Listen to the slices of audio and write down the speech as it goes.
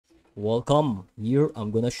Welcome. Here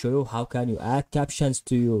I'm gonna show you how can you add captions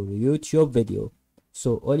to your YouTube video.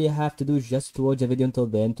 So all you have to do is just watch the video until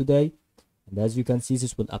the end today, and as you can see,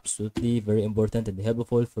 this will absolutely very important and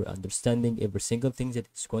helpful for understanding every single thing that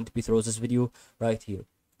is going to be through this video right here.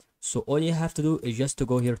 So all you have to do is just to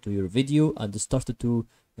go here to your video and start to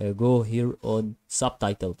go here on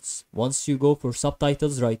subtitles. Once you go for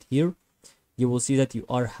subtitles right here, you will see that you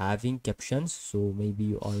are having captions. So maybe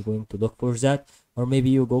you are going to look for that, or maybe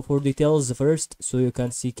you go for details first so you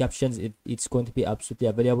can see captions it's going to be absolutely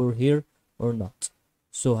available here or not.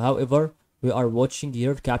 So however, we are watching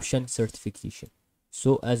here caption certification.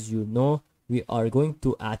 So as you know, we are going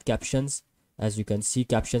to add captions. As you can see,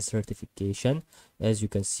 caption certification, as you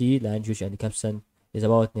can see, language and caption is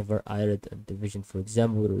about never added and division, for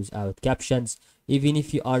example, without captions. Even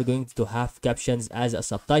if you are going to have captions as a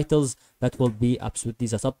subtitles, that will be absolutely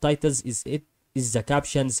the subtitles is the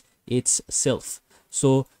captions itself.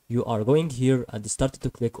 So you are going here and started to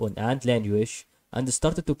click on add language and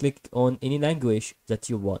started to click on any language that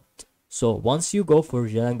you want. So once you go for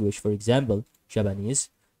the language, for example Japanese,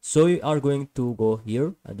 so you are going to go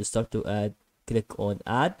here and start to add, click on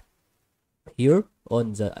add here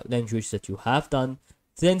on the language that you have done.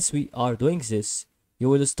 Since we are doing this, you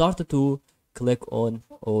will start to click on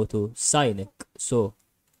auto signing. So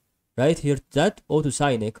right here, that auto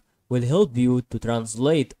signing will help you to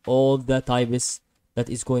translate all the types that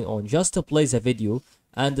is going on. Just to play the video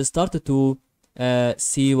and start to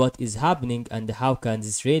see what is happening and how can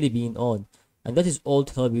this really be on. And that is all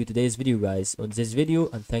to help you today's video, guys, on this video,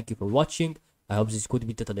 and thank you for watching. I hope this could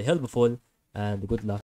be totally helpful, and good luck.